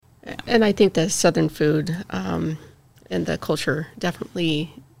And I think the Southern food and the culture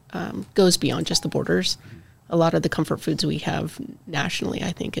definitely goes beyond just the borders. A lot of the comfort foods we have nationally,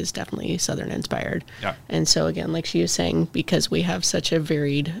 I think, is definitely Southern inspired. Yeah. And so again, like she was saying, because we have such a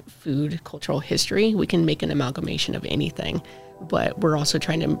varied food cultural history, we can make an amalgamation of anything. But we're also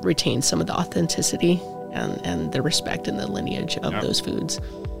trying to retain some of the authenticity and the respect and the lineage of those foods.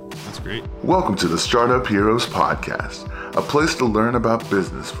 That's great. Welcome to the Startup Heroes Podcast, a place to learn about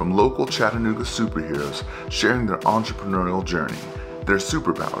business from local Chattanooga superheroes sharing their entrepreneurial journey, their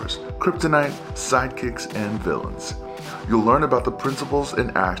superpowers, kryptonite, sidekicks, and villains. You'll learn about the principles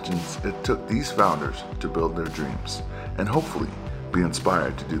and actions it took these founders to build their dreams, and hopefully be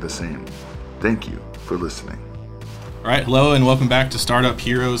inspired to do the same. Thank you for listening. All right, hello and welcome back to Startup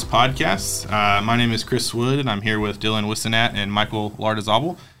Heroes Podcast. My name is Chris Wood, and I'm here with Dylan Wissenat and Michael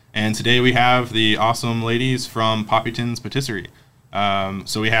Lardazabal. And today we have the awesome ladies from Poppyton's Patisserie.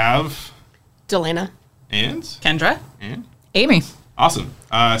 So we have Delana. And Kendra. And Amy. Awesome.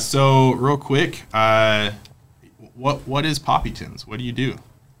 So real quick, what is Poppyton's? What do you do?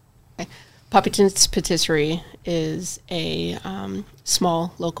 Okay. Poppyton's Patisserie is a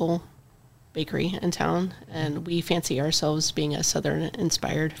small local bakery in town, and we fancy ourselves being a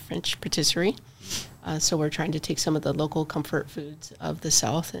Southern-inspired French patisserie. So we're trying to take some of the local comfort foods of the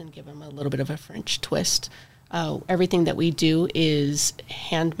South and give them a little bit of a French twist. Everything that we do is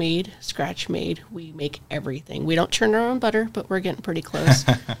handmade, scratch-made. We make everything. We don't churn our own butter, but we're getting pretty close.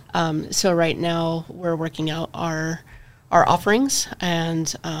 So right now we're working out our offerings,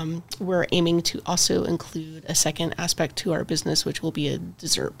 and we're aiming to also include a second aspect to our business, which will be a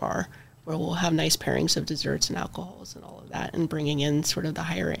dessert bar, where we'll have nice pairings of desserts and alcohols and all of that, and bringing in sort of the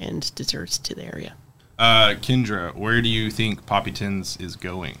higher end desserts to the area. Kendra, where do you think Poppyton's is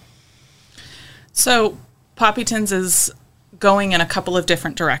going? So Poppyton's is going in a couple of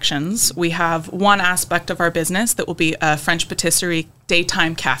different directions. We have one aspect of our business that will be a French patisserie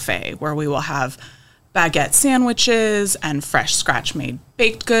daytime cafe, where we will have baguette sandwiches and fresh scratch-made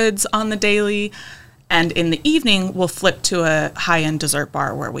baked goods on the daily. And in the evening, we'll flip to a high-end dessert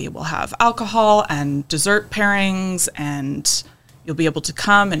bar where we will have alcohol and dessert pairings, and you'll be able to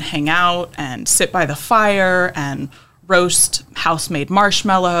come and hang out and sit by the fire and roast house-made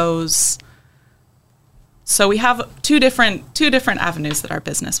marshmallows. So we have two different avenues that our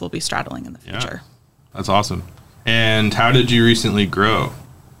business will be straddling in the future. That's awesome. And how did you recently grow?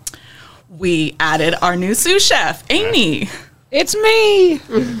 We added our new sous chef, Amy. It's me.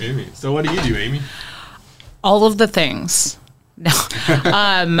 Amy. So what do you do, Amy? All of the things. No.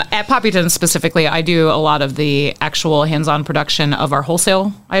 At Poppyton specifically, I do a lot of the actual hands-on production of our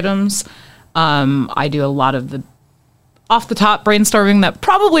wholesale items. I do a lot of the off-the-top brainstorming that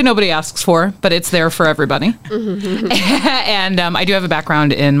probably nobody asks for, but it's there for everybody. Mm-hmm. And I do have a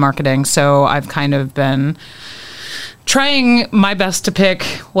background in marketing, so I've kind of been trying my best to pick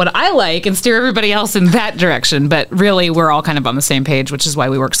what I like and steer everybody else in that direction. But really, we're all kind of on the same page, which is why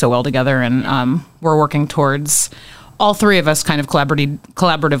we work so well together. And we're working towards all three of us kind of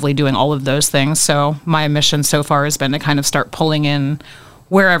collaboratively doing all of those things. So my mission so far has been to kind of start pulling in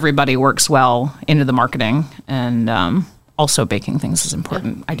where everybody works well into the marketing. And also baking things is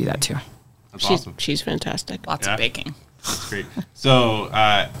important. Yeah. I do that too. That's awesome. She's fantastic. Lots of baking. That's great.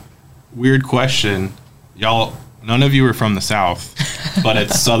 So, weird question. Y'all, none of you are from the South, but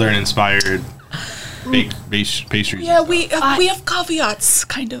it's Southern-inspired pastries. Yeah, we have caveats,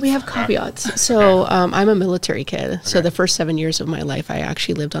 kind of. We have caveats. So I'm a military kid. So the first 7 years of my life, I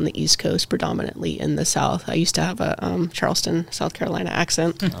actually lived on the East Coast, predominantly in the South. I used to have a Charleston, South Carolina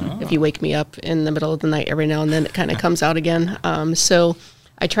accent. If you wake me up in the middle of the night every now and then, it kind of comes out again. So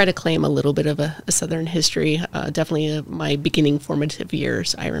I try to claim a little bit of a Southern history. Definitely my beginning formative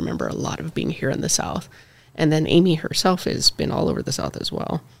years, I remember a lot of being here in the South. And then Amy herself has been all over the South as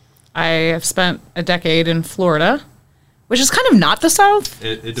well. I have spent a decade in Florida, which is kind of not the South.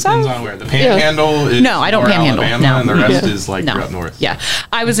 It depends on where. The Panhandle is no, I don't panhandle. Alabama, no. And the rest is like you're up north. Yeah,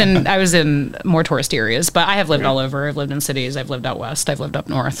 I was in more tourist areas, but I have lived all over. I've lived in cities. I've lived out west. I've lived up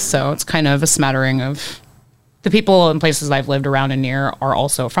north. So it's kind of a smattering of the people and places I've lived around and near are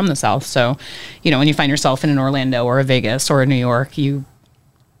also from the South. So, when you find yourself in an Orlando or a Vegas or a New York, you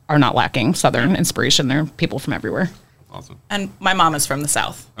are not lacking Southern inspiration. There are people from everywhere. Awesome. And my mom is from the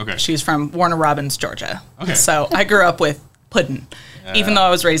South. Okay. She's from Warner Robins, Georgia. Okay. So I grew up with pudding, even though I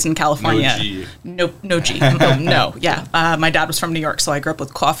was raised in California. No G. No. Yeah. My dad was from New York, so I grew up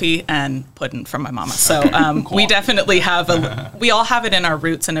with coffee and pudding from my mama. So we definitely have we all have it in our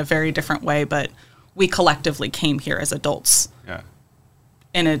roots in a very different way, but we collectively came here as adults. Yeah.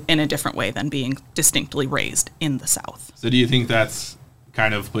 In a different way than being distinctly raised in the South. So do you think that's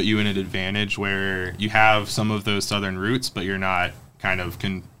kind of put you in an advantage where you have some of those Southern roots, but you're not kind of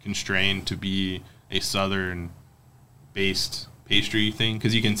constrained to be a Southern-based pastry thing?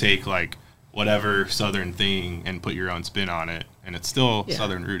 Because you can take like whatever Southern thing and put your own spin on it, and it's still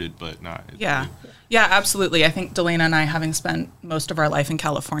Southern rooted, but not. Yeah, absolutely. I think Delana and I, having spent most of our life in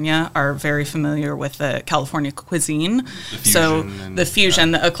California, are very familiar with the California cuisine. The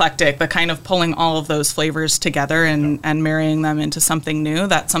fusion, the eclectic, the kind of pulling all of those flavors together and marrying them into something new.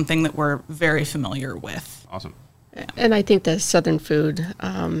 That's something that we're very familiar with. Awesome. And I think the Southern food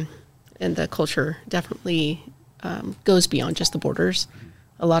and the culture definitely goes beyond just the borders.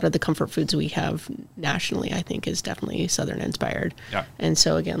 A lot of the comfort foods we have nationally, I think, is definitely Southern inspired. Yeah. And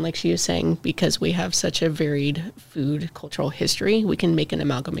so again, like she was saying, because we have such a varied food cultural history, we can make an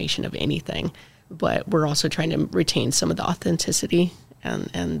amalgamation of anything. But we're also trying to retain some of the authenticity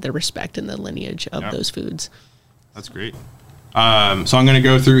and the respect and the lineage of those foods. That's great. So I'm going to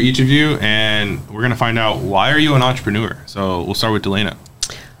go through each of you, and we're going to find out, why are you an entrepreneur? So we'll start with Delana.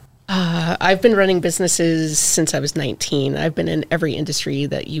 I've been running businesses since I was 19. I've been in every industry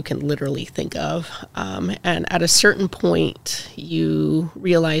that you can literally think of. And at a certain point, you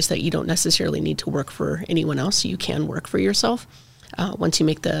realize that you don't necessarily need to work for anyone else. You can work for yourself once you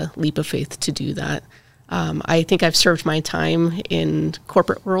make the leap of faith to do that. I think I've served my time in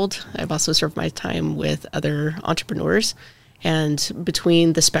corporate world. I've also served my time with other entrepreneurs. And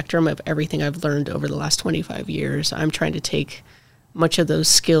between the spectrum of everything I've learned over the last 25 years, I'm trying to take much of those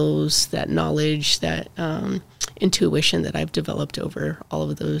skills, that knowledge, that intuition that I've developed over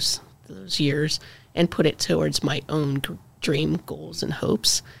all of those years, and put it towards my own dream goals and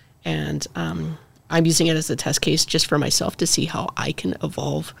hopes. And I'm using it as a test case just for myself to see how I can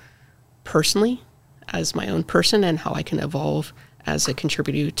evolve personally as my own person, and how I can evolve as a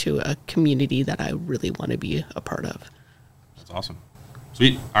contributor to a community that I really want to be a part of. That's awesome.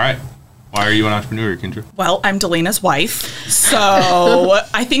 Sweet. All right. Why are you an entrepreneur, Kendra? Well, I'm Delana's wife, so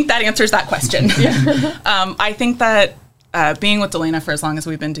I think that answers that question. I think that being with Delana for as long as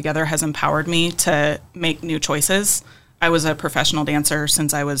we've been together has empowered me to make new choices. I was a professional dancer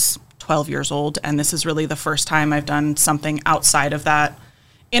since I was 12 years old, and this is really the first time I've done something outside of that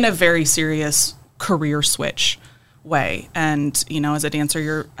in a very serious career switch way. And as a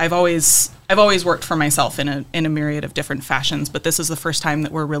dancer, I've always worked for myself in a myriad of different fashions, but this is the first time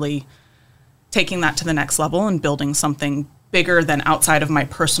that we're really taking that to the next level and building something bigger than outside of my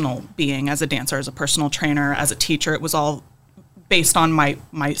personal being as a dancer, as a personal trainer, as a teacher. It was all based on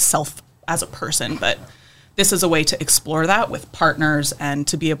myself as a person, but this is a way to explore that with partners and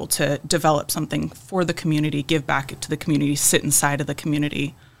to be able to develop something for the community, give back to the community, sit inside of the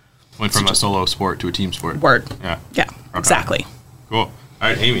community. Went from a solo sport to a team sport. Word. Yeah. Yeah, okay. Exactly. Cool. All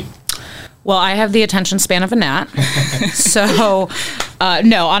right, Amy. Well, I have the attention span of a gnat. So,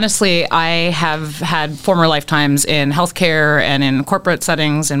 no, honestly, I have had former lifetimes in healthcare and in corporate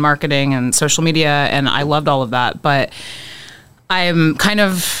settings and marketing and social media, and I loved all of that. But I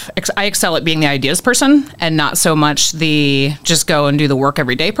excel at being the ideas person and not so much the just go and do the work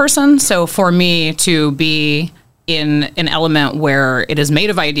every day person. So for me to be in an element where it is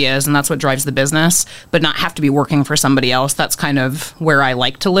made of ideas and that's what drives the business, but not have to be working for somebody else, that's kind of where I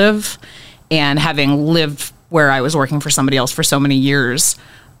like to live. And having lived where I was working for somebody else for so many years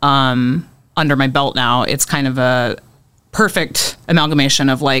under my belt now, it's kind of a perfect amalgamation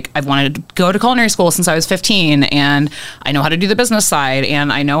of like, I've wanted to go to culinary school since I was 15, and I know how to do the business side,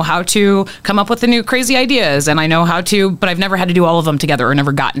 and I know how to come up with the new crazy ideas, and I know how to, but I've never had to do all of them together or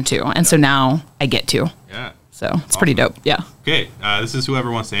never gotten to. And so now I get to. Yeah. So it's awesome. Pretty dope. Yeah. Okay. This is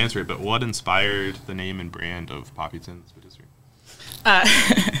whoever wants to answer it, but what inspired the name and brand of Poppytins Patisserie?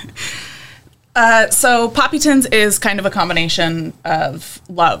 So Poppytins is kind of a combination of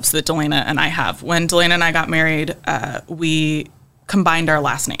loves that Delana and I have. When Delana and I got married, we combined our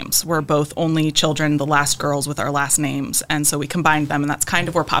last names. We're both only children, the last girls with our last names, and so we combined them, and that's kind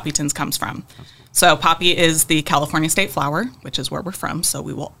of where Poppytins comes from. So Poppy is the California state flower, which is where we're from, so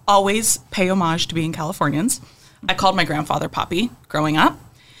we will always pay homage to being Californians. I called my grandfather Poppy growing up,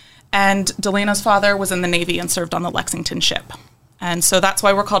 and Delana's father was in the Navy and served on the Lexington ship. And so that's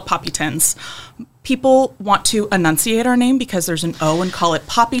why we're called Poppytins. People want to enunciate our name because there's an O and call it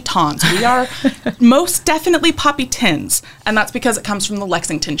Poppytons. We are most definitely Poppytins, and that's because it comes from the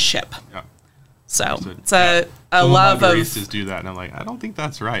Lexington ship. Yeah. So it's a love of... baristas do that, and I'm like, I don't think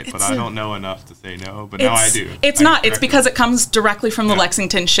that's right, but I don't know enough to say no, but now I do. It's not. It's because it comes directly from the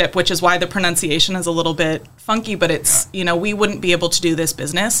Lexington ship, which is why the pronunciation is a little bit funky, but it's, we wouldn't be able to do this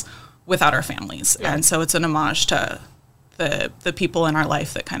business without our families. And so it's an homage to the people in our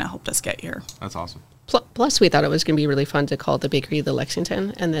life that kind of helped us get here. That's awesome. Plus, we thought it was going to be really fun to call the bakery the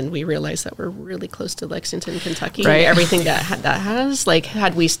Lexington, and then we realized that we're really close to Lexington, Kentucky. Right. Everything that has, like,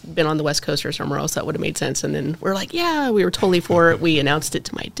 had we been on the West Coast or somewhere else, that would have made sense. And then we're like, yeah, we were totally for it. We announced it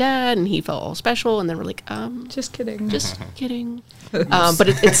to my dad, and he felt all special. And then we're like, Just kidding. just kidding. But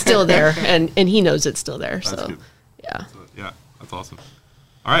it's still there, and he knows it's still there. So, good. yeah. Yeah, that's awesome.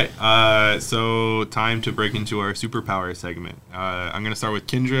 All right, so time to break into our superpower segment. I'm going to start with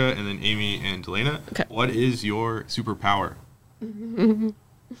Kendra and then Amy and Delana. Okay. What is your superpower? And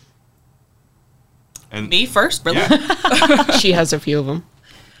Me first, really? Yeah. She has a few of them.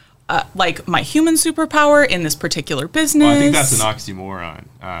 Like my human superpower in this particular business. Well, I think that's an oxymoron.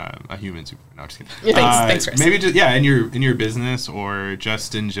 A human super. No, just kidding. Thanks, Chris. Maybe just in your business or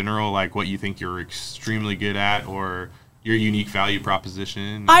just in general, like what you think you're extremely good at or your unique value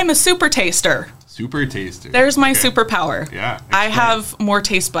proposition. I'm a super taster. Super taster. There's my Okay. superpower. Yeah, I explain. have more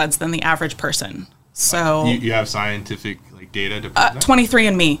taste buds than the average person. So You have scientific like data to prove that?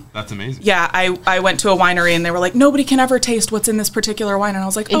 23andMe. That's amazing. Yeah, I went to a winery and they were like, nobody can ever taste what's in this particular wine. And I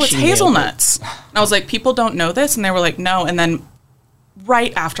was like, oh, And it's she nailed it. hazelnuts. And I was like, people don't know this? And they were like, no. And then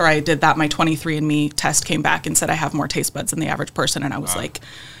right after I did that, my 23andMe test came back and said I have more taste buds than the average person. And I was like,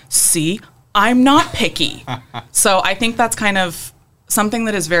 see, I'm not picky. So I think that's kind of something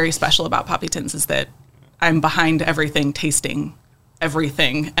that is very special about Poppytons is that I'm behind everything, tasting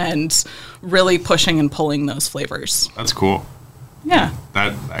everything, and really pushing and pulling those flavors. That's cool. Yeah.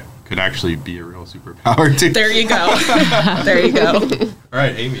 That could actually be a real superpower too. There you go. There you go. All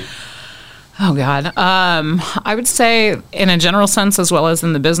right, Amy. Oh God. I would say in a general sense as well as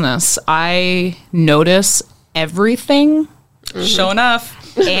in the business, I notice everything Sure enough.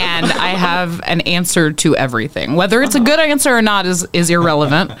 and I have an answer to everything. Whether it's a good answer or not is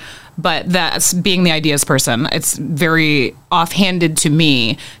irrelevant. But that's being the ideas person. It's very offhanded to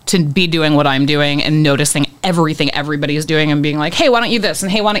me to be doing what I'm doing and noticing everything everybody's doing and being like, hey, why don't you this? And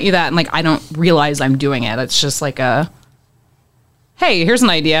hey, why don't you that? And like, I don't realize I'm doing it. It's just like hey, here's an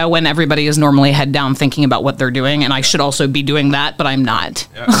idea when everybody is normally head down thinking about what they're doing. And I should also be doing that, but I'm not.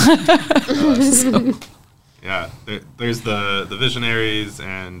 Yeah. Yeah. There's the visionaries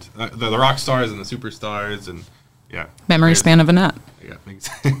and the rock stars and the superstars and yeah. Memory span of a gnat. Yeah, makes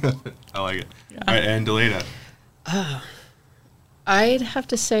I like it. All right, and Delana. I'd have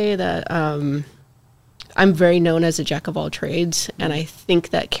to say that I'm very known as a jack of all trades, and I think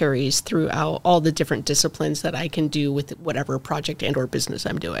that carries throughout all the different disciplines that I can do with whatever project and or business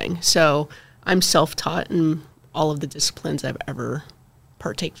I'm doing. So I'm self-taught in all of the disciplines I've ever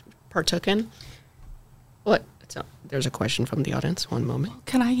partook in. What? So, there's a question from the audience. One moment.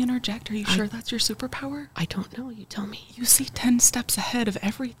 Can I interject? Are you sure that's your superpower? I don't know. You tell me. You see 10 steps ahead of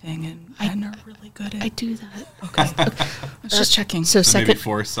everything and are really good at I it. do that. Okay. I was just checking. So Maybe second,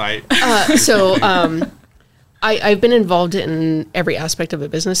 foresight. I've been involved in every aspect of a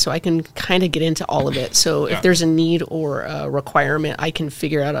business, so I can kind of get into all of it. So Yeah. if there's a need or a requirement, I can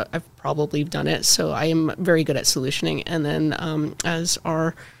figure out. I've probably done it, so I am very good at solutioning. And then as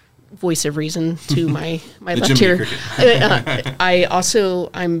our voice of reason to my left Jiminy here, Cricket. I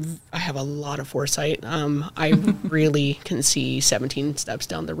have a lot of foresight. I really can see 17 steps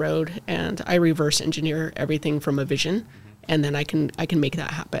down the road, and I reverse engineer everything from a vision. And then I can make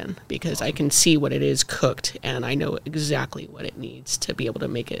that happen because I can see what it is cooked, and I know exactly what it needs to be able to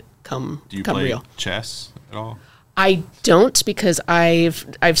make it come Do you play real. chess at all? I don't, because I've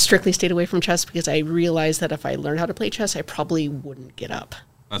strictly stayed away from chess because I realized that if I learned how to play chess, I probably wouldn't get up.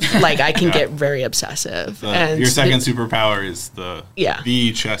 That's fair. Like I can get very obsessive. Your second superpower is the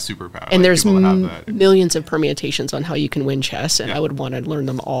chess superpower. And there's people have that. millions of permutations on how you can win chess, and I would want to learn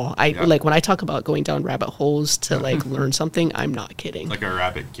them all. Like when I talk about going down rabbit holes to like learn something, I'm not kidding. like a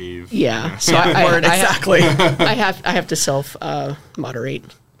rabbit cave. Yeah, so exactly. I have to self moderate.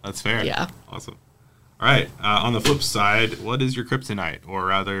 That's fair. Yeah. Awesome. All right. On the flip side, what is your kryptonite, or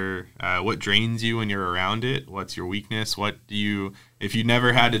rather, what drains you when you're around it? What's your weakness? If you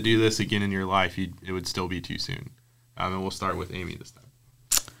never had to do this again in your life, it would still be too soon. And we'll start with Amy this time.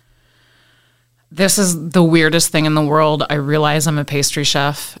 This is the weirdest thing in the world. I realize I'm a pastry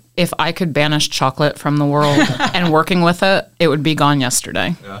chef. If I could banish chocolate from the world and working with it, it would be gone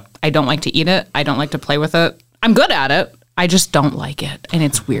yesterday. Yeah. I don't like to eat it. I don't like to play with it. I'm good at it. I just don't like it. And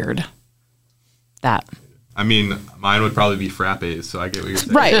it's weird. That. I mean, mine would probably be frappes, so I get what you're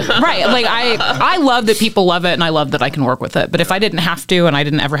saying. Right. Like I love that people love it, and I love that I can work with it. But if I didn't have to, and I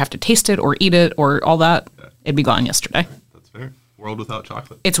didn't ever have to taste it or eat it or all that, it'd be gone yesterday. That's fair. World without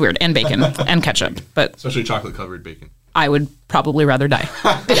chocolate. It's weird. And bacon and ketchup. But Especially chocolate-covered bacon. I would probably rather die.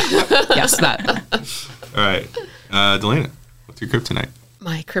 Yeah. Yes, that. All right. Delana, what's your kryptonite?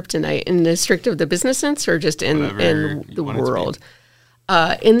 My kryptonite in the strict of the business sense, or just in Whatever the you want it to be. world?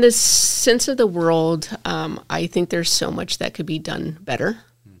 In the sense of the world, I think there's so much that could be done better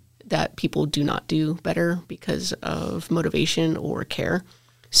that people do not do better because of motivation or care.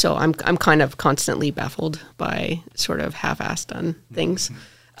 So I'm kind of constantly baffled by sort of half-assed done things.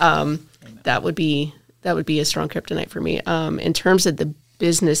 That would be a strong kryptonite for me. In terms of the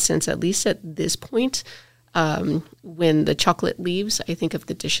business sense, at least at this point, when the chocolate leaves, I think if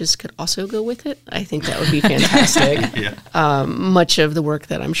the dishes could also go with it, I think that would be fantastic. Yeah. Much of the work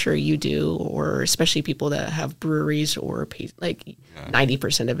that I'm sure you do, or especially people that have breweries or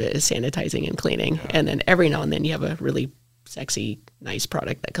 90% of it is sanitizing and cleaning. And then every now and then you have a really sexy, nice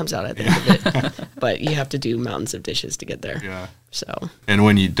product that comes out at the end of it. But you have to do mountains of dishes to get there. Yeah. So, And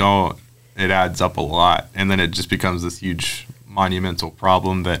when you don't, it adds up a lot. And then it just becomes this huge monumental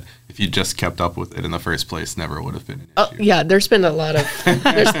problem that if you just kept up with it in the first place, never would have been an issue. yeah, there's been a lot of,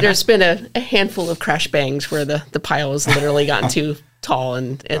 there's been a handful of crash bangs where the pile has literally gotten too tall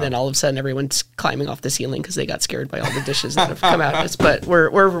and then all of a sudden everyone's climbing off the ceiling because they got scared by all the dishes that have come out of us. But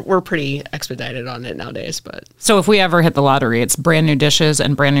we're pretty expedited on it nowadays. But So if we ever hit the lottery, it's brand new dishes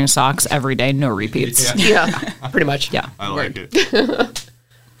and brand new socks every day, no repeats. Yeah. yeah, pretty much. Yeah. I like it.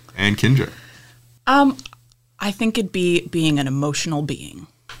 And Kendra. I think it'd be being an emotional being.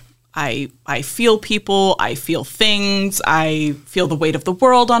 I feel people, I feel things, I feel the weight of the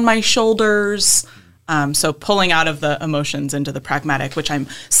world on my shoulders. So pulling out of the emotions into the pragmatic, which I'm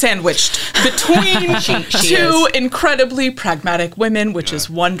sandwiched between two incredibly pragmatic women, which is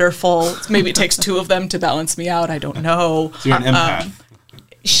wonderful. Maybe it takes two of them to balance me out. I don't know. So you're an empath.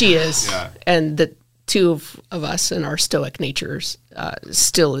 She is. Yeah. And the two of us in our stoic natures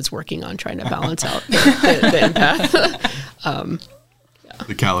still is working on trying to balance out the empath.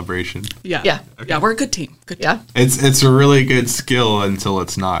 The calibration. Yeah. Yeah. Yeah, we're a good team. Good team. Yeah. It's a really good skill until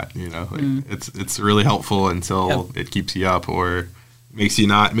it's not, it's really helpful until it keeps you up or makes you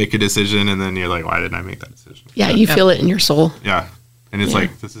not make a decision. And then you're like, why didn't I make that decision? Yeah. You feel it in your soul. Yeah. And it's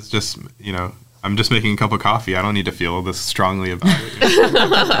like, this is just, I'm just making a cup of coffee. I don't need to feel this strongly about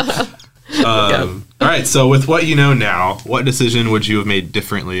it. All right. So with what you know now, what decision would you have made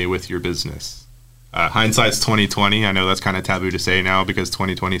differently with your business? Hindsight's 2020. I know that's kind of taboo to say now because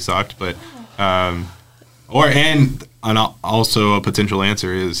 2020 sucked, but also a potential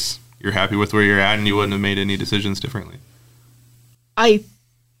answer is you're happy with where you're at and you wouldn't have made any decisions differently. I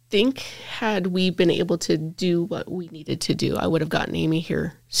think had we been able to do what we needed to do, I would have gotten Amy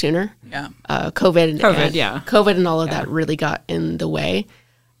here sooner. Yeah. COVID and all of that really got in the way.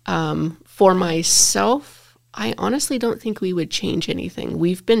 For myself, I honestly don't think we would change anything.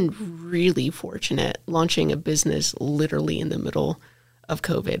 We've been really fortunate launching a business literally in the middle of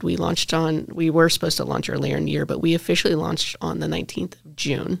COVID. We were supposed to launch earlier in the year, but we officially launched on the 19th of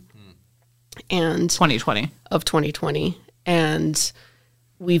June and 2020. And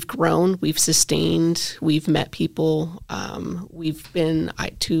we've grown, we've sustained, we've met people. We've been,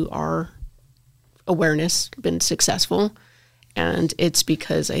 to our awareness, been successful. And it's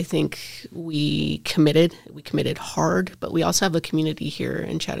because I think we committed hard, but we also have a community here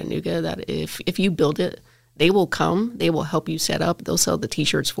in Chattanooga that if you build it, they will come, they will help you set up, they'll sell the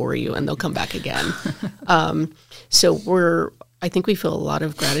t-shirts for you and they'll come back again. So I think we feel a lot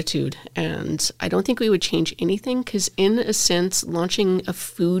of gratitude and I don't think we would change anything because in a sense, launching a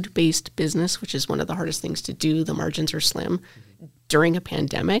food-based business, which is one of the hardest things to do, the margins are slim during a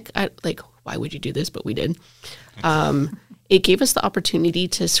pandemic. Why would you do this? But we did. It gave us the opportunity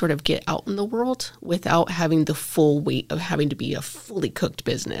to sort of get out in the world without having the full weight of having to be a fully cooked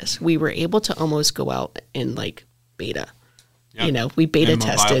business. We were able to almost go out and beta. Yep. We beta Minimum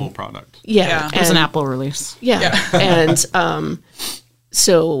tested. viable product. Yeah. It was an Apple release. Yeah. And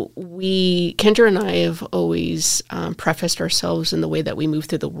so Kendra and I have always prefaced ourselves in the way that we move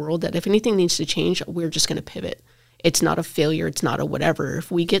through the world that if anything needs to change, we're just going to pivot. It's not a failure. It's not a whatever.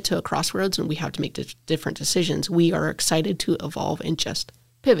 If we get to a crossroads and we have to make different decisions, we are excited to evolve and just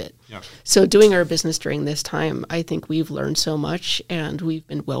pivot. Yeah. So doing our business during this time, I think we've learned so much and we've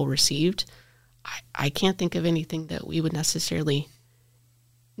been well received. I can't think of anything that we would necessarily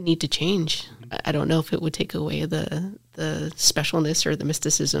need to change. I don't know if it would take away the specialness or the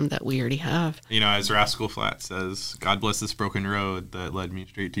mysticism that we already have. As Rascal Flatts says, God bless this broken road that led me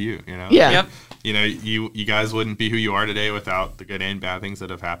straight to you. Yeah. Yep. You guys wouldn't be who you are today without the good and bad things that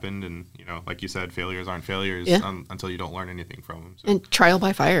have happened. And, like you said, failures aren't failures until you don't learn anything from them. So. And trial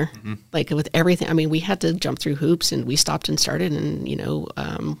by fire, with everything. I mean, we had to jump through hoops and we stopped and started and,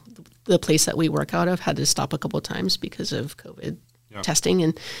 the place that we work out of had to stop a couple of times because of COVID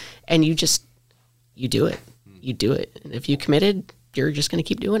testing and you do it. You do it. And if you committed, you're just going to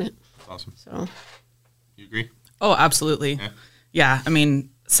keep doing it. That's awesome. So, You agree? Oh, absolutely. Yeah. I mean,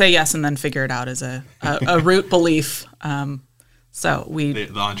 say yes and then figure it out is a root belief. So The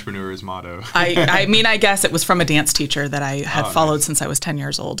entrepreneur's motto. I mean, I guess it was from a dance teacher that I had followed since I was 10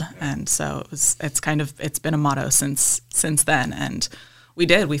 years old. And so it's been a motto since then. And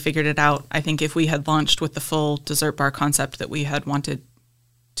we figured it out. I think if we had launched with the full dessert bar concept that we had wanted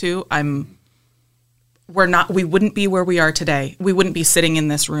to, we wouldn't be where we are today. We wouldn't be sitting in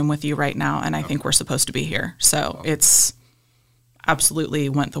this room with you right now. And I think we're supposed to be here. So it's absolutely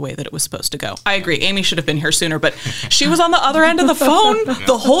went the way that it was supposed to go. I agree. Amy should have been here sooner, but she was on the other end of the phone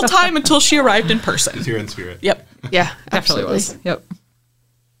the whole time until she arrived in person. She's here in spirit. Yep. yeah, Absolutely absolutely. was.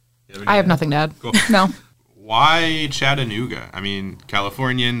 Yep. I have nothing to add. Cool. No. Why Chattanooga? I mean,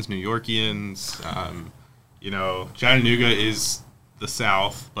 Californians, New Yorkians, Chattanooga is the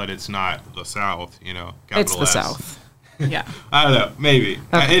South, but it's not the South, It's the S. South. Yeah. I don't know. Maybe.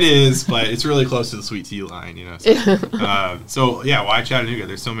 It is, but it's really close to the Sweet Tea line, So, why Chattanooga?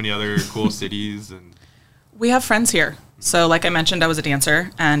 There's so many other cool cities. And We have friends here. So like I mentioned, I was a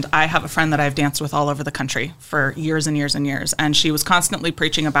dancer, and I have a friend that I've danced with all over the country for years and years and years. And she was constantly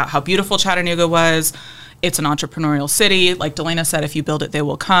preaching about how beautiful Chattanooga was. It's an entrepreneurial city. Like Delana said, if you build it, they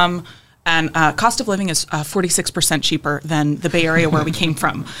will come. And cost of living is 46% cheaper than the Bay Area where we came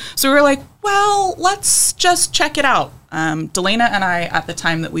from. So we were like, well, let's just check it out. Delana and I, at the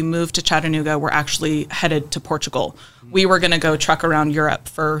time that we moved to Chattanooga, were actually headed to Portugal. We were going to go truck around Europe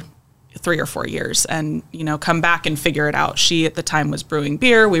for 3 or 4 years and, come back and figure it out. She, at the time, was brewing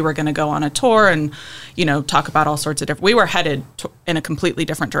beer. We were going to go on a tour and, talk about all sorts of different... We were headed in a completely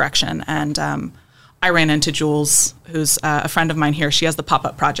different direction. And I ran into Jules, who's a friend of mine here. She has the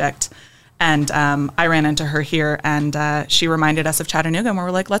Pop-Up Project. And I ran into her here, and she reminded us of Chattanooga, and we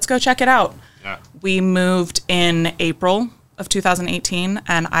were like, let's go check it out. Yeah. We moved in April of 2018,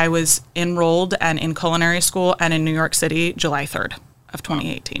 and I was enrolled and in culinary school and in New York City July 3rd of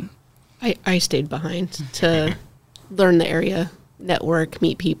 2018. I stayed behind to learn the area, network,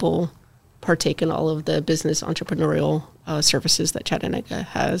 meet people, partake in all of the business entrepreneurial services that Chattanooga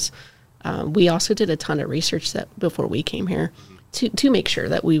has. We also did a ton of research before we came here to make sure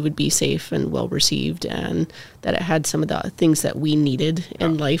that we would be safe and well received, and that it had some of the things that we needed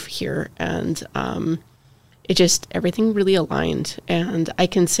in life here. And everything really aligned. And I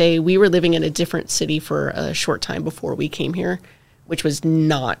can say we were living in a different city for a short time before we came here, which was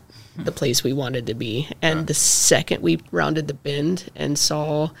not the place we wanted to be. And the second we rounded the bend and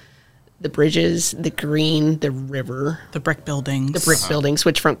saw the bridges, the green, the river, The brick buildings.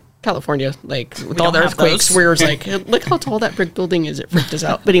 which from California, like with We all the don't have earthquakes, those. we were like, look how tall that brick building is. It freaked us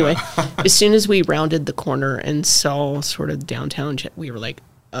out. But anyway, as soon as we rounded the corner and saw sort of downtown, we were like,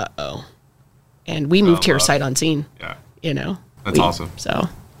 uh-oh. And we moved here wow. sight unseen, Yeah. That's awesome. So,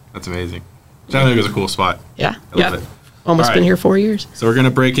 That's amazing. Chattanooga's a cool spot. yeah. I love it. Almost All been right. here 4 years. So we're going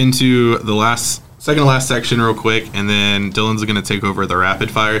to break into the second to last section real quick, and then Dylan's going to take over the rapid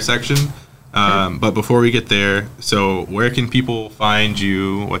fire section. But before we get there, so where can people find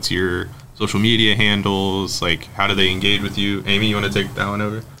you? What's your social media handles? Like, how do they engage with you? Amy, you want to take that one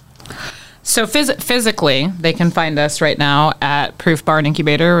over? So physically, they can find us right now at Proof Bar and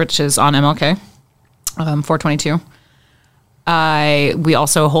Incubator, which is on MLK, 422. We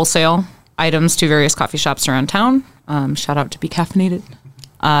also wholesale items to various coffee shops around town. Shout out to Be Caffeinated.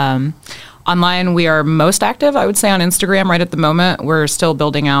 Online, we are most active, I would say, on Instagram right at the moment. We're still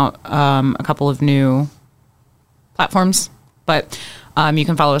building out a couple of new platforms, but you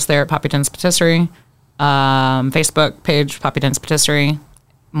can follow us there at Poppy Tins Patisserie. Facebook page, Poppy Tins Patisserie.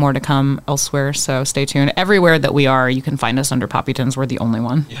 More to come elsewhere, so stay tuned. Everywhere that we are, you can find us under Poppy Tins. We're the only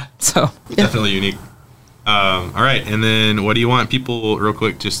one. Yeah. So Definitely unique. All right, and then what do you want people, real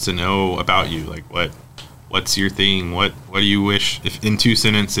quick, just to know about you? Like, what's your thing? What do you wish, if in 2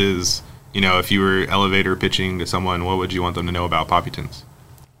 sentences, if you were elevator pitching to someone, what would you want them to know about Poppy Tins?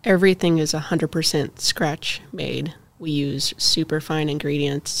 Everything is 100% scratch made. We use super fine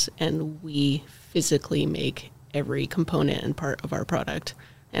ingredients, and we physically make every component and part of our product.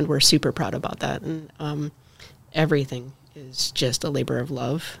 And we're super proud about that. And everything is just a labor of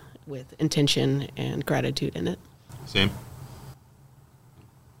love with intention and gratitude in it. Same.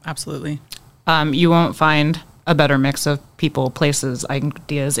 Absolutely. you won't find a better mix of people, places,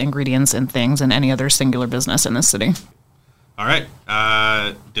 ideas, ingredients, and things in any other singular business in this city. All right.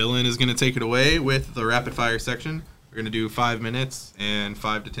 Dylan is going to take it away with the rapid fire section. We're going to do 5 minutes and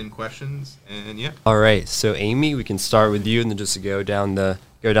 5 to 10 questions, and yeah. All right. So Amy, we can start with you and then just go down the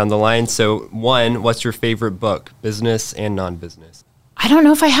line. So 1, what's your favorite book, business and non-business? I don't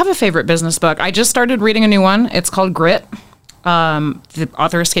know if I have a favorite business book. I just started reading a new one. It's called Grit. The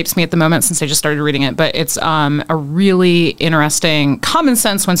author escapes me at the moment since I just started reading it, but it's a really interesting common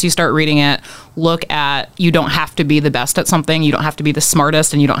sense once you start reading it. Look at, you don't have to be the best at something, you don't have to be the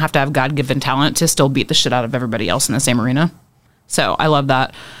smartest, and you don't have to have God-given talent to still beat the shit out of everybody else in the same arena. So I love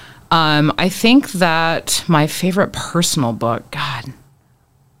that. I think that my favorite personal book, God,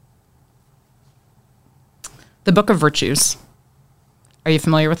 The Book of Virtues. Are you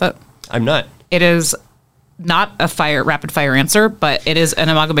familiar with it? I'm not. It is not a rapid fire answer, but it is an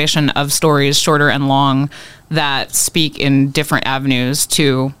amalgamation of stories, shorter and long, that speak in different avenues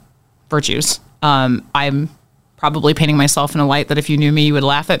to virtues. I'm probably painting myself in a light that if you knew me, you would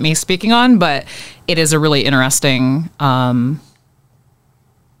laugh at me speaking on, but it is a really interesting,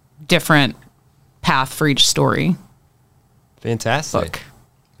 different path for each story. Fantastic. Book.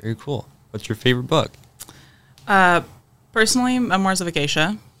 Very cool. What's your favorite book? Personally, Memoirs of a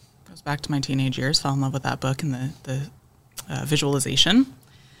Geisha. Goes back to my teenage years. Fell in love with that book and the visualization.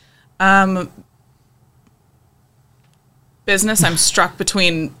 Business, I'm struck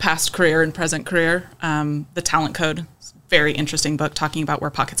between past career and present career. The Talent Code, very interesting book talking about where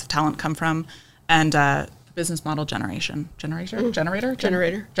pockets of talent come from. And Business Model Generator.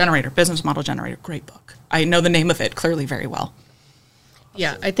 Business Model Generator. Great book. I know the name of it clearly very well.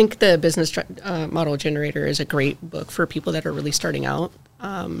 Yeah, I think the Business Model Generator is a great book for people that are really starting out.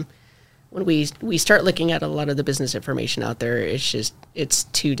 When we start looking at a lot of the business information out there, it's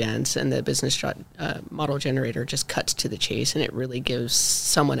too dense, and the Business Model Generator just cuts to the chase, and it really gives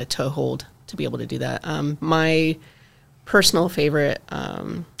someone a toehold to be able to do that. My personal favorite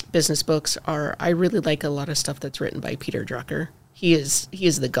business books are, I really like a lot of stuff that's written by Peter Drucker. He is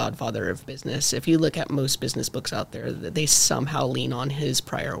the godfather of business. If you look at most business books out there, they somehow lean on his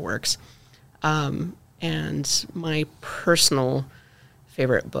prior works. And my personal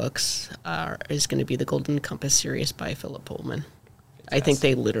favorite books is going to be the Golden Compass series by Philip Pullman. I think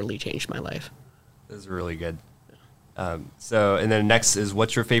they literally changed my life. This is really good. And then next is,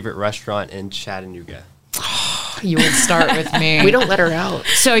 what's your favorite restaurant in Chattanooga? You would start with me. We don't let her out.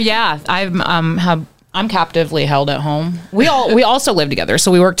 So yeah, I'm captively held at home. We also live together,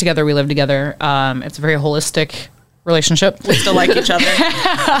 so we work together, we live together. It's a very holistic relationship. We still like each other.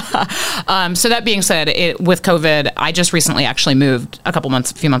 So that being said, with COVID, I just recently actually moved a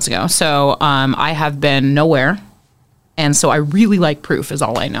few months ago. So I have been nowhere, and so I really like Proof is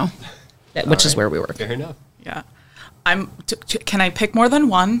all I know, which is where we work. Fair enough. Yeah. Can I pick more than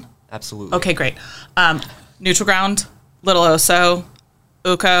one? Absolutely. Okay, great. Neutral Ground, Little Oso,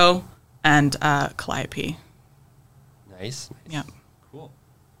 Uko, and Calliope. Nice. Yeah. Cool.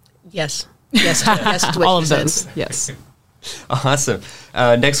 Yes. Yes. Yes. To what All you of said. those. Yes. Awesome.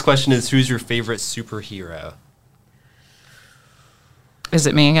 Next question is, who's your favorite superhero? Is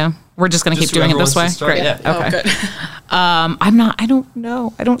it me again? We're just going to keep Just doing it whoever this wants to way? start. Great. Yeah. Okay. Good. I don't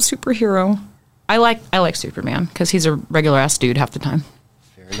know. I don't superhero. I like Superman because he's a regular ass dude half the time.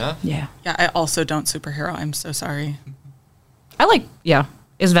 Fair enough. Yeah. Yeah, I also don't superhero. I'm so sorry.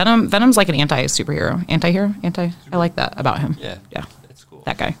 Is Venom's like an anti-superhero? I like that about him. Yeah. Yeah. That's cool.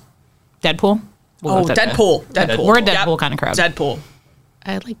 That guy. Deadpool? We'll go with Deadpool. Deadpool. We're a Deadpool kind of crowd. Deadpool.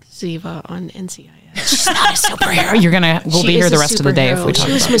 I like Ziva on NCIS. She's not a superhero. We'll be here the rest of the day if we talk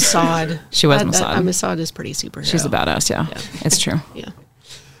She was about it. Mossad. She was Mossad. Mossad is pretty superhero. She's a badass, yeah. It's true. Yeah.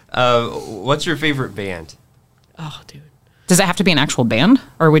 What's your favorite band? Oh, dude. Does it have to be an actual band,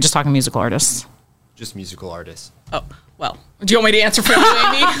 or are we just talking musical artists? Just musical artists. Oh, well. Do you want me to answer for you,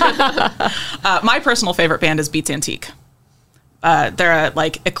 Amy? My personal favorite band is Beats Antique. They're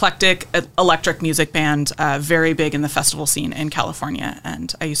a eclectic electric music band, very big in the festival scene in California,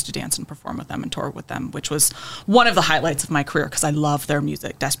 and I used to dance and perform with them and tour with them, which was one of the highlights of my career because I love their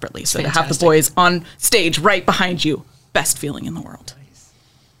music desperately. So to have the boys on stage right behind you, best feeling in the world.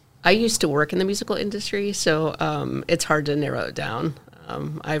 I used to work in the musical industry, so it's hard to narrow it down.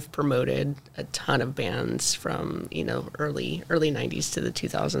 I've promoted a ton of bands from early 90s to the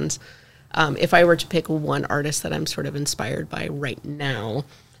 2000s. If I were to pick one artist that I'm sort of inspired by right now,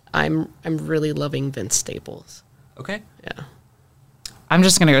 I'm really loving Vince Staples. Okay. Yeah. I'm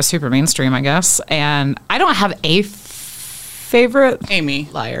just going to go super mainstream, I guess. And I don't have a favorite. Amy.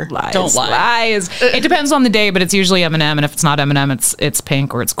 Liar. Lies. Don't lie. Lies. It depends on the day, but it's usually Eminem. And if it's not Eminem, it's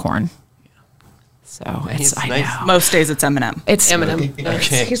Pink or it's Korn. So Nice, I nice. know. Most days it's Eminem. It's Eminem.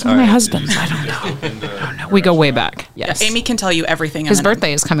 Okay. He's one of my husbands. I don't know. We go way back. Yes. Amy can tell you everything. His Eminem.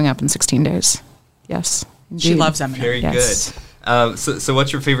 birthday is coming up in 16 days. Yes. She indeed. loves Eminem. Very Yes. good. So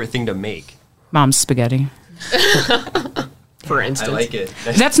what's your favorite thing to make? Mom's spaghetti. For instance. I like it.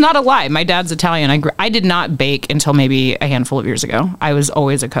 That's not a lie. My dad's Italian. I did not bake until maybe a handful of years ago. I was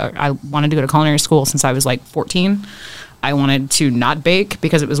always a cook. I wanted to go to culinary school since I was like 14. I wanted to not bake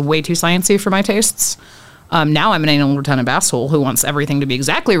because it was way too sciencey for my tastes. Now I'm an anal retentive asshole who wants everything to be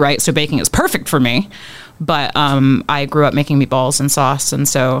exactly right, so baking is perfect for me. But I grew up making meatballs and sauce, and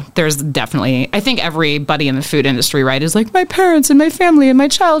so there's definitely, I think everybody in the food industry, right, is like, my parents and my family and my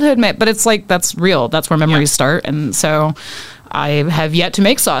childhood. But it's like, that's real. That's where memories start. And so I have yet to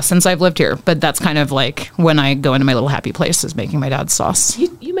make sauce since I've lived here. But that's kind of like when I go into my little happy place is making my dad's sauce.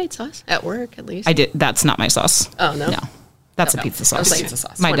 You made sauce at work, at least? I did. That's not my sauce. Oh, no? No. That's a pizza sauce. Pizza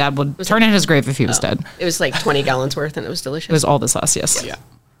sauce. My dad would turn in his grave if he was dead. It was like 20 gallons worth, and it was delicious. It was all the sauce, yes. Yeah.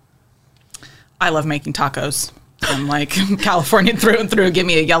 I love making tacos. I'm like Californian through and through. Give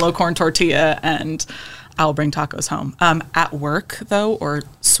me a yellow corn tortilla and I'll bring tacos home. At work, though, or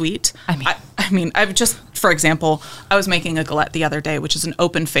sweet, I mean, I've just, for example, I was making a galette the other day, which is an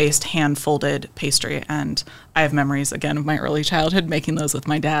open-faced, hand-folded pastry. And I have memories, again, of my early childhood making those with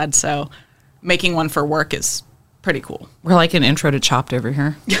my dad. So making one for work is pretty cool. We're like an intro to Chopped over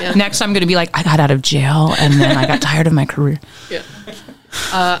here. Yeah. Next, I'm going to be like, I got out of jail and then I got tired of my career. Yeah.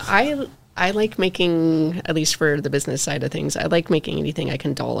 I like making, at least for the business side of things, I like making anything I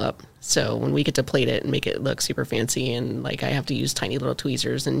can doll up. So when we get to plate it and make it look super fancy, and like I have to use tiny little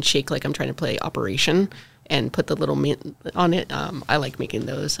tweezers and shake like I'm trying to play Operation and put the little mint on it, I like making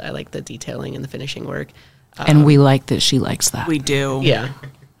those. I like the detailing and the finishing work. And we like that she likes that. We do. Yeah.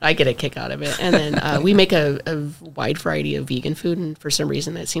 I get a kick out of it. And then we make a wide variety of vegan food, and for some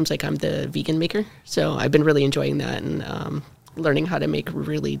reason it seems like I'm the vegan maker. So I've been really enjoying that, and learning how to make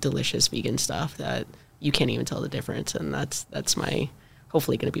really delicious vegan stuff that you can't even tell the difference. And that's my,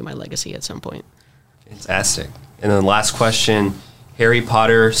 hopefully going to be my legacy at some point. Fantastic. And then last question, Harry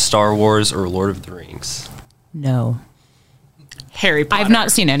Potter, Star Wars, or Lord of the Rings? No. Harry Potter. I've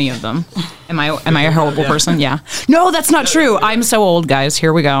not seen any of them. Am I a horrible person? Yeah. No, that's not true. I'm so old, guys.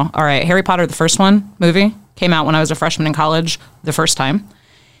 Here we go. All right. Harry Potter, the first one, movie, came out when I was a freshman in college the first time.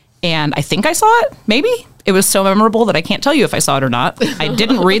 And I think I saw it, maybe. It was so memorable that I can't tell you if I saw it or not. I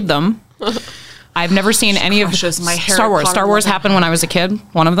didn't read them. I've never seen any of my Star Wars. Star Wars happened when I was a kid,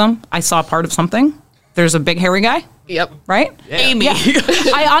 one of them. I saw part of something. There's a big hairy guy. Yep. Right? Yeah. Amy. Yeah.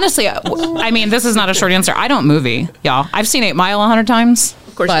 I honestly, I mean, this is not a short answer. I don't movie, y'all. I've seen 8 Mile 100 times.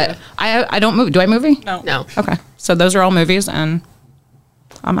 Of course but I don't movie. Do I movie? No. Okay. So those are all movies, and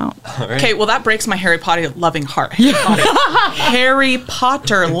I'm out. Right. Okay, well, that breaks my Harry Potter loving heart. Harry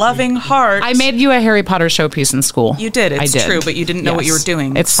Potter loving heart. I made you a Harry Potter showpiece in school. You did. It's I did. True, but you didn't know what you were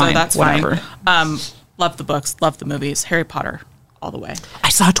doing. It's fine. So that's whatever. fine. Love the books. Love the movies. Harry Potter all the way. I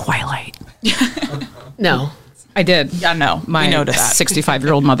saw Twilight. No. I did. Yeah, no. My we know to that.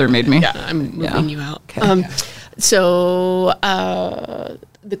 65-year-old mother made me. Yeah, I'm moving you out. Okay. So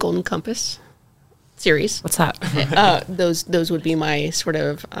the Golden Compass series. What's that? Those would be my sort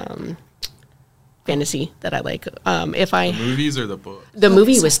of fantasy that I like. If I Movies or the book? the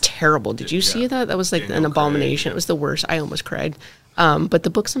movie was terrible. Did you see that? That was like Daniel an Craig, abomination. yeah. It was the worst. I almost cried. But the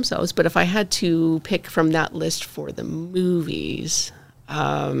books themselves. But if I had to pick from that list for the movies,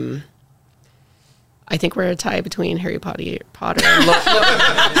 I think we're a tie between Harry Potter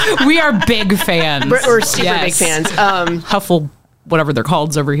and We are big fans. we're super Yes. big fans. Huffle, whatever they're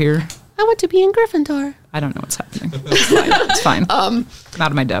called over here. I want to be in Gryffindor. I don't know what's happening. It's fine. I'm out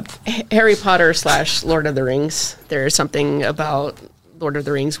of my depth. Harry Potter / Lord of the Rings. There's something about Lord of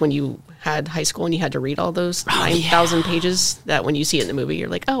the Rings when you had high school and you had to read all those 9,000 pages that when you see it in the movie, you're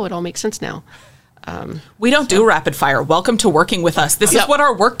like, oh, it all makes sense now. We don't do rapid fire. Welcome to working with us. This is what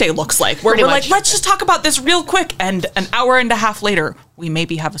our workday looks like. We're Pretty like, much. let's just talk about this real quick. And an hour and a half later, we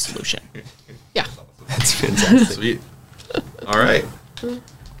maybe have a solution. Yeah. That's fantastic. Sweet. All right.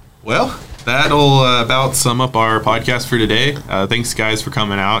 Well, that'll about sum up our podcast for today. Thanks, guys, for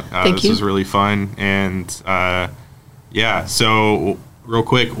coming out. This you. was really fun. And yeah, so real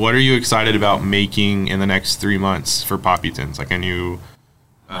quick, what are you excited about making in the next 3 months for Poppytons? Like a new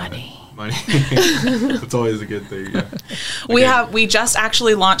money. That's always a good thing. Yeah. We just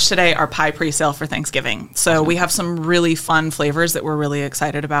actually launched today our pie pre-sale for Thanksgiving. So we have some really fun flavors that we're really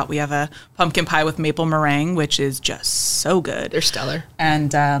excited about. We have a pumpkin pie with maple meringue, which is just so good. They're stellar.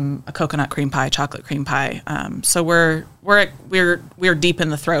 And a coconut cream pie, chocolate cream pie. So we're deep in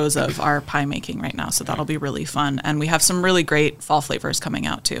the throes of our pie making right now. So that'll be really fun. And we have some really great fall flavors coming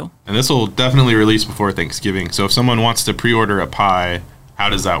out too. And this will definitely release before Thanksgiving. So if someone wants to pre-order a pie, how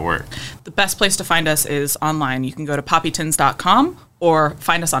does that work? The best place to find us is online. You can go to poppytins.com or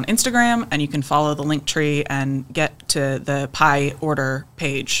find us on Instagram, and you can follow the link tree and get to the pie order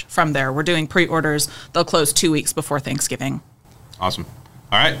page from there. We're doing pre-orders. They'll close 2 weeks before Thanksgiving. Awesome.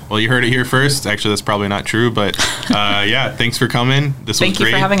 All right. Well, you heard it here first. Actually, that's probably not true, but yeah, thanks for coming. This was great. Thank you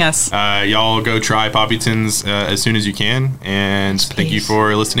for having us. Y'all go try Poppytons as soon as you can. And thank you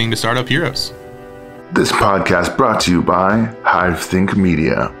for listening to Startup Heroes. This podcast brought to you by HiveThink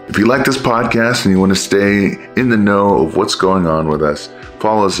Media. If you like this podcast and you want to stay in the know of what's going on with us,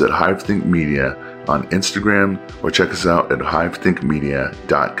 follow us at HiveThink Media on Instagram or check us out at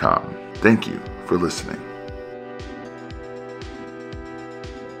hivethinkmedia.com. Thank you for listening.